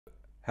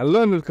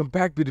Hello and welcome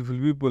back, beautiful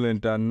people,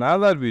 into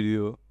another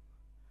video.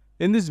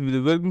 In this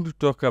video, we're going to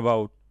talk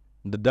about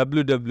the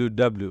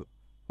www.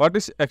 What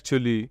is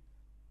actually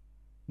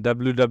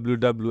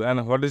www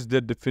and what is their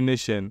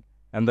definition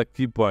and the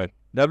key point?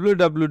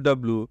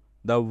 www,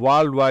 the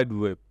World Wide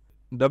Web.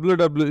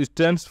 www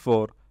stands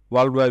for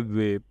World Wide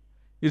Web.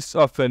 It's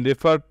often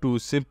referred to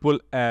simple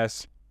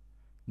as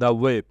the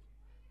web.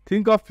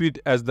 Think of it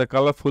as the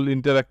colorful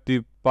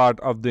interactive part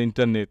of the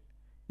internet.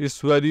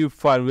 It's where you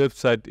find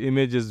website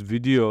images,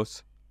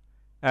 videos,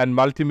 and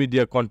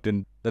multimedia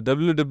content. The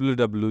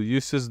www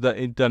uses the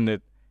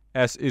internet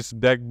as its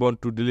backbone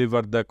to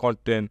deliver the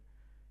content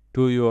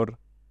to your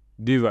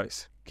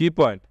device. Key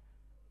point: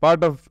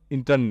 part of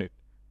internet.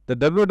 The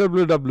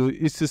www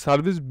is a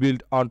service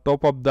built on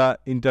top of the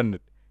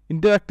internet.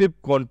 Interactive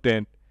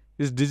content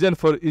is designed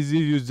for easy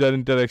user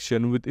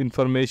interaction with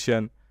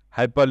information.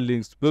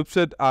 Hyperlinks.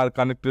 Websites are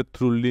connected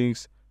through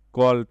links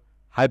called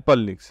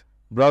hyperlinks.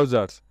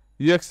 Browsers.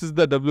 You access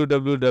the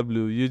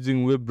www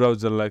using web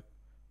browser like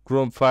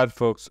Chrome,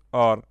 Firefox,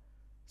 or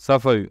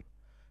Safari.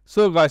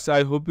 So guys,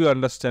 I hope you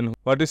understand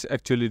what is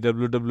actually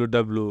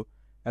www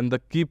and the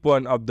key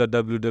point of the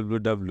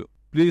www.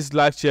 Please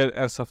like, share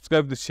and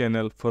subscribe this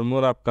channel for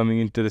more upcoming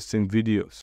interesting videos.